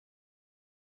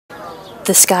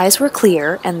The skies were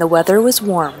clear and the weather was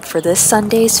warm for this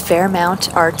Sunday's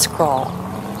Fairmount Arts Crawl.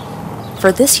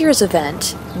 For this year's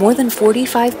event, more than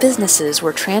 45 businesses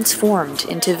were transformed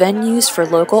into venues for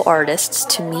local artists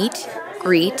to meet,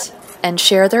 greet, and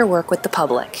share their work with the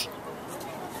public.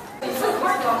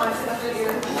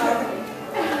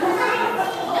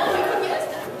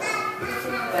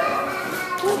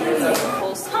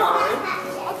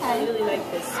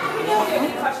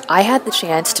 I had the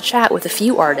chance to chat with a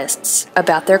few artists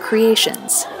about their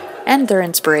creations and their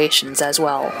inspirations as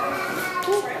well.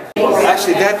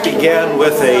 Actually, that began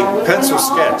with a pencil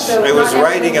sketch. I was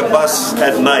riding a bus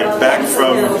at night back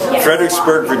from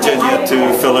Fredericksburg, Virginia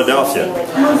to Philadelphia.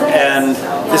 And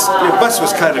the bus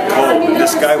was kind of cold. And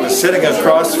this guy was sitting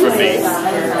across from me,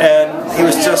 and he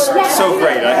was just so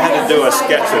great. I had to do a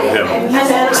sketch of him.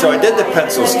 So I did the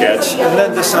pencil sketch and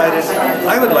then decided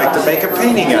I would like to make a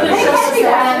painting out of this.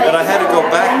 And I had to go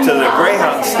back to the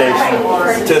Greyhound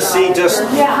station to see just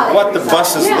what the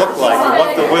buses look like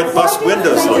and what the bus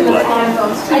windows look like.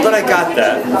 But I got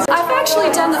that. I've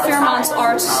actually done the Fairmount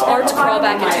Arts Crawl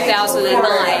back in 2009,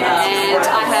 and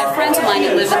I have friends of mine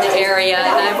that live in the area,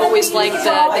 and I've always liked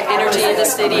the energy of the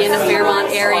city and the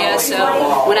Fairmount area, so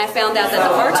when I found out that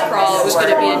the Arts Crawl was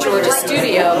going to be in Georgia's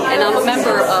studio, and I'm a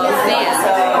member of FAN,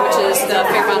 which is the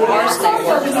Fairmount Arts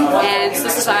Network, and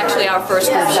this is actually our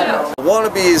first group show.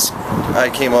 Wannabes I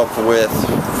came up with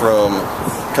from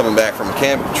coming back from a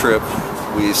camping trip.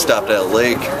 We stopped at a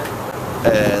lake,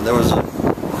 and there was a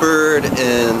bird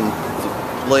in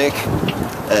the lake,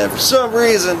 and for some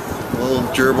reason, a little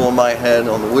gerbil in my head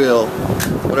on the wheel,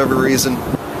 whatever reason,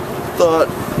 thought,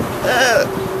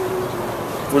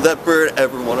 would that bird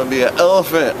ever want to be an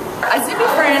elephant? A zippy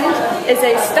friend is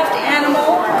a stuffed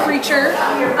animal creature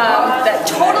that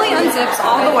totally unzips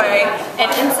all the way,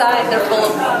 and inside they're full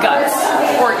of guts,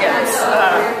 organs,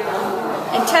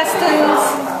 intestines,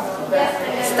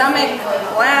 stomach,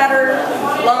 bladder,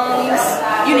 lungs,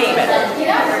 you name it,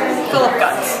 full of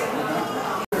guts.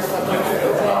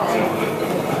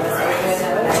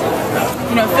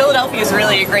 You know, Philadelphia is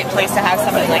really a great place to have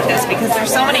something like this because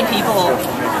there's so many people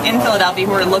in Philadelphia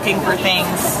who are looking for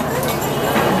things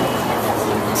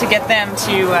to get them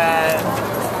to,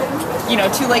 you know,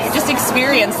 to like just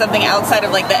experience something outside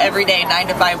of like the everyday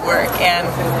 9-to-5 work. And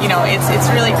you know, it's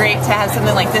really great to have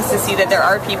something like this to see that there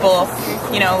are people,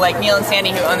 you know, like Neil and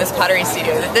Sandy who own this pottery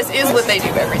studio, that this is what they do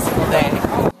every single day.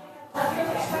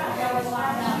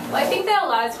 Well, I think that a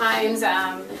lot of times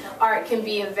art can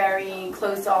be a very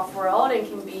closed-off world and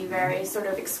can be very sort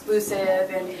of exclusive,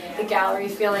 and the gallery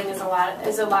feeling is a lot,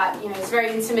 you know, it's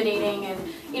very intimidating and,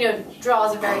 you know,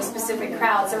 draws a very specific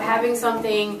crowd. So having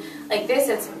something like this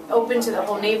that's open to the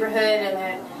whole neighborhood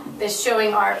and that's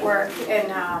showing artwork in,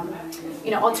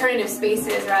 you know, alternative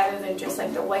spaces rather than just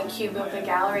like the white cube of the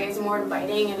gallery is more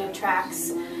inviting and attracts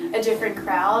a different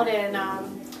crowd. And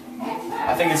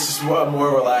I think it's just a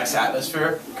more relaxed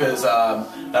atmosphere because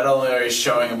not only are you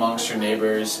showing amongst your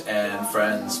neighbors and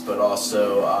friends, but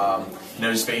also you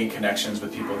know, just making connections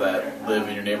with people that live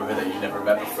in your neighborhood that you've never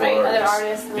met before. Right, other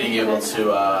artists. Being able to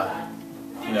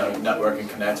you know, network and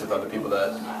connect with other people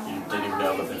that you didn't even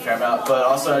know lived in Fairmount. But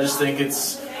also, I just think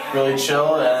it's really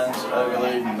chill and a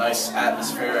really nice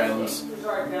atmosphere. And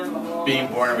being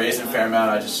born and raised in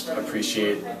Fairmount, I just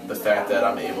appreciate the fact that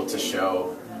I'm able to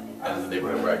show in the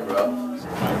neighborhood where I grew up.